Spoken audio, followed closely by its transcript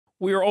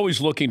We are always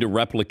looking to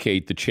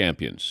replicate the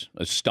champions,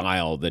 a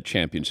style that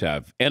champions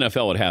have.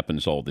 NFL, it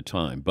happens all the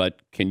time.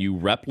 But can you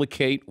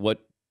replicate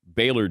what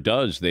Baylor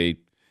does? They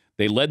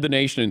led the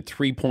nation in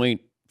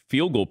three-point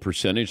field goal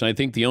percentage. And I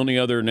think the only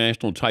other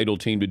national title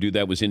team to do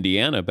that was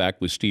Indiana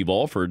back with Steve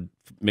Alford.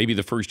 Maybe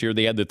the first year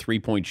they had the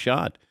three-point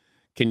shot.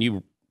 Can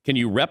you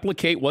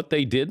replicate what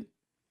they did?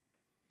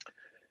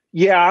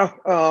 Yeah,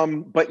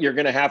 but you're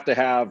going to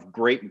have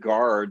great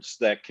guards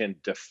that can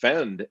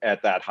defend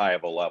at that high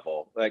of a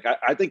level. Like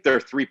I think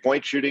their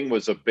three-point shooting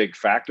was a big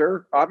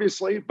factor,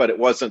 obviously, but it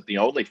wasn't the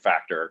only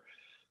factor.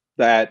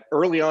 That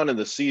early on in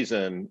the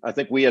season, I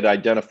think we had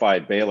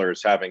identified Baylor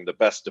as having the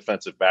best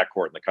defensive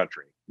backcourt in the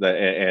country,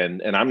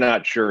 and I'm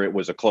not sure it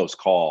was a close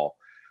call.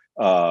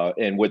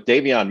 And with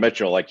Davion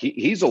Mitchell, like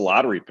he's a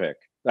lottery pick.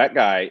 That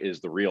guy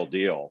is the real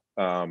deal.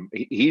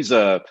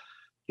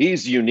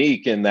 He's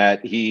unique in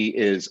that he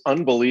is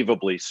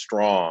unbelievably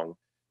strong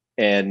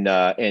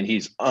and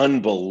he's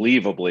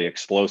unbelievably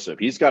explosive.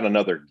 He's got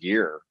another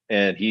gear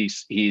and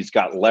he's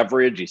got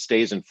leverage. He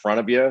stays in front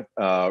of you.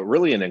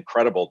 Really an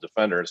incredible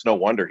defender. It's no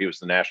wonder he was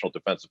the National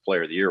Defensive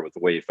Player of the Year with the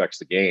way he affects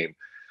the game.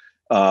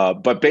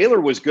 But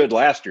Baylor was good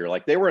last year.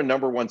 Like they were a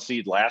number one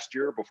seed last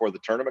year before the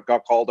tournament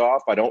got called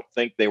off. I don't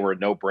think they were a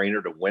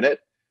no-brainer to win it.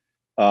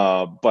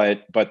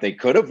 But they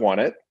could have won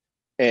it.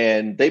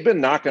 And they've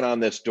been knocking on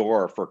this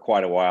door for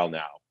quite a while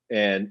now.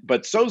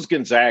 But so's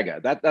Gonzaga.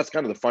 That's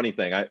kind of the funny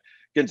thing.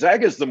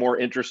 Gonzaga is the more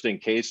interesting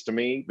case to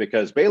me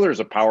because Baylor's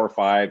a Power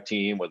 5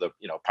 team with a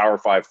Power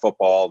 5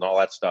 football and all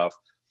that stuff.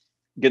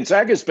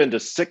 Gonzaga's been to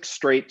 6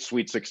 straight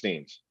Sweet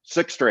 16s,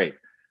 6 straight.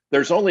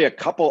 There's only a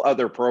couple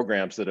other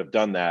programs that have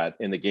done that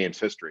in the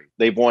game's history.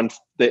 They've won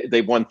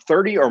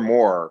 30 or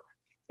more,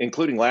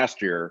 including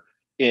last year,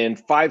 in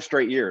 5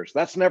 straight years.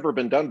 That's never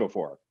been done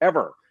before,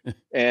 ever.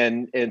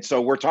 And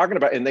so we're talking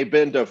about, and they've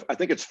been to, I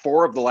think it's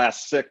 4 of the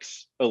last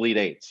 6 Elite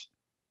Eights,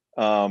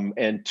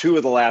 and 2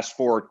 of the last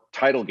 4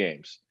 title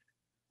games.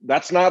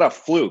 That's not a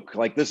fluke.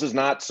 Like this is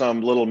not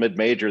some little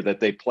mid-major that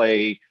they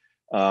play.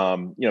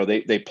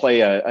 They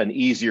play an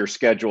easier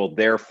schedule,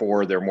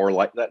 therefore they're more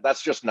like that.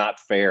 That's just not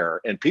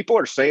fair. And people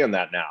are saying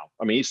that now.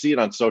 I mean, you see it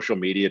on social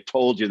media.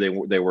 Told you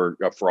they were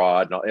a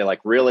fraud. Like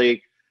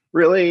really.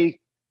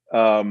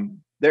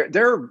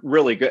 They're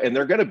really good, and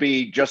they're going to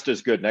be just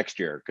as good next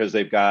year because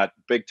they've got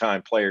big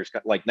time players.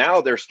 Like now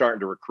they're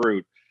starting to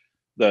recruit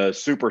the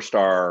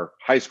superstar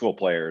high school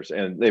players,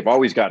 and they've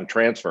always gotten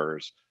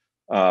transfers,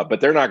 but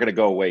they're not going to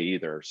go away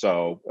either.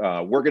 So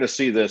we're going to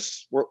see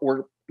this.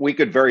 We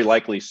could very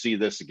likely see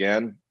this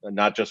again,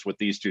 not just with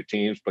these 2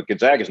 teams, but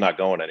Gonzaga's not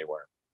going anywhere.